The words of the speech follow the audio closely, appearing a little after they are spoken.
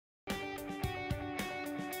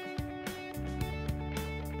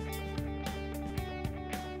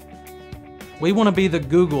We want to be the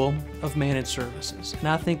Google of managed services, and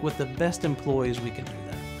I think with the best employees we can do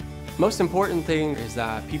that. Most important thing is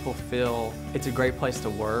that people feel it's a great place to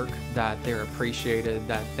work, that they're appreciated,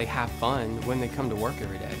 that they have fun when they come to work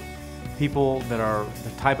every day. People that are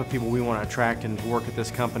the type of people we want to attract and work at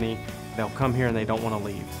this company, they'll come here and they don't want to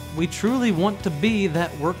leave. We truly want to be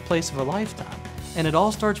that workplace of a lifetime. And it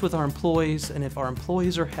all starts with our employees, and if our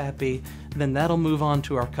employees are happy, then that'll move on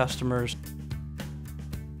to our customers.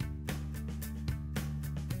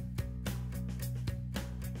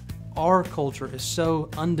 Our culture is so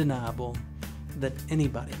undeniable that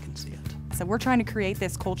anybody can see it. So we're trying to create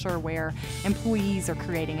this culture where employees are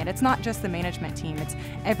creating it. It's not just the management team, it's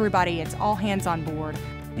everybody, it's all hands on board.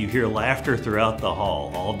 You hear laughter throughout the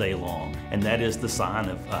hall all day long, and that is the sign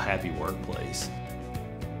of a happy workplace.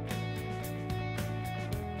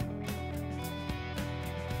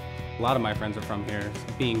 A lot of my friends are from here.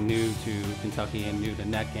 Being new to Kentucky and new to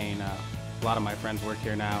NetGain, a lot of my friends work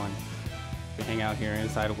here now, and we hang out here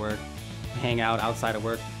inside of work, hang out outside of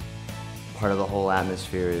work. Part of the whole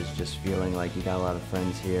atmosphere is just feeling like you got a lot of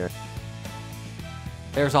friends here.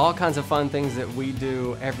 There's all kinds of fun things that we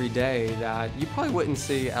do every day that you probably wouldn't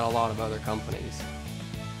see at a lot of other companies.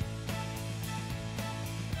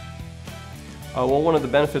 Well, one of the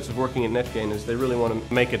benefits of working at NetGain is they really want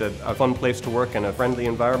to make it a fun place to work and a friendly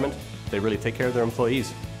environment. They really take care of their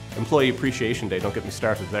employees. Employee Appreciation Day, don't get me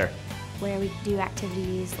started there. Where we do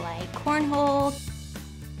activities like cornhole,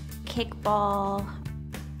 kickball,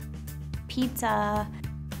 pizza,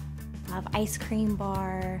 we'll have ice cream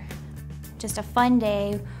bar. Just a fun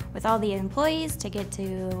day with all the employees to get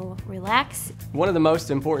to relax. One of the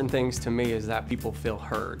most important things to me is that people feel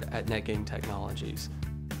heard at NetGain Technologies.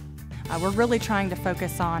 We're really trying to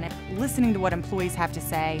focus on listening to what employees have to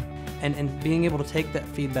say. And being able to take that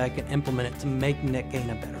feedback and implement it to make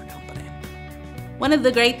NetGain a better company. One of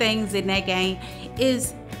the great things at NetGain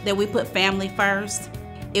is that we put family first.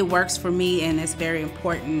 It works for me and it's very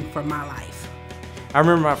important for my life. I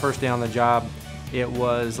remember my first day on the job, it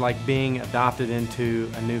was like being adopted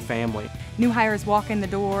into a new family. New hires walk in the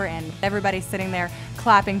door and everybody's sitting there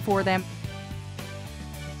clapping for them.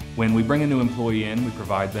 When we bring a new employee in, we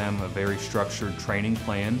provide them a very structured training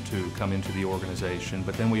plan to come into the organization,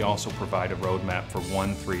 but then we also provide a roadmap for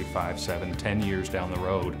 1, 3, 5, 7, 10 years down the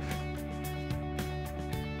road.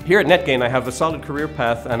 Here at NetGain, I have a solid career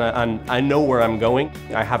path and I know where I'm going.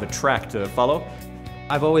 I have a track to follow.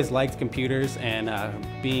 I've always liked computers, and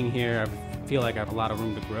being here, I feel like I have a lot of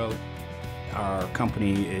room to grow. Our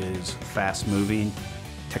company is fast moving.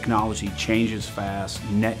 Technology changes fast.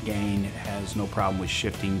 NetGain has no problem with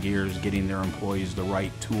shifting gears, getting their employees the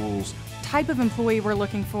right tools. Type of employee we're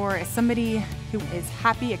looking for is somebody who is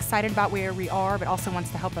happy, excited about where we are, but also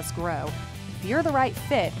wants to help us grow. If you're the right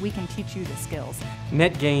fit, we can teach you the skills.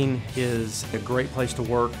 NetGain is a great place to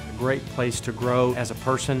work, a great place to grow as a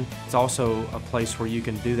person. It's also a place where you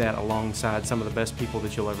can do that alongside some of the best people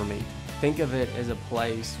that you'll ever meet. Think of it as a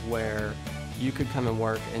place where you could come and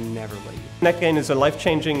work and never leave. NetGain is a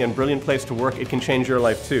life-changing and brilliant place to work. It can change your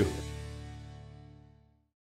life too.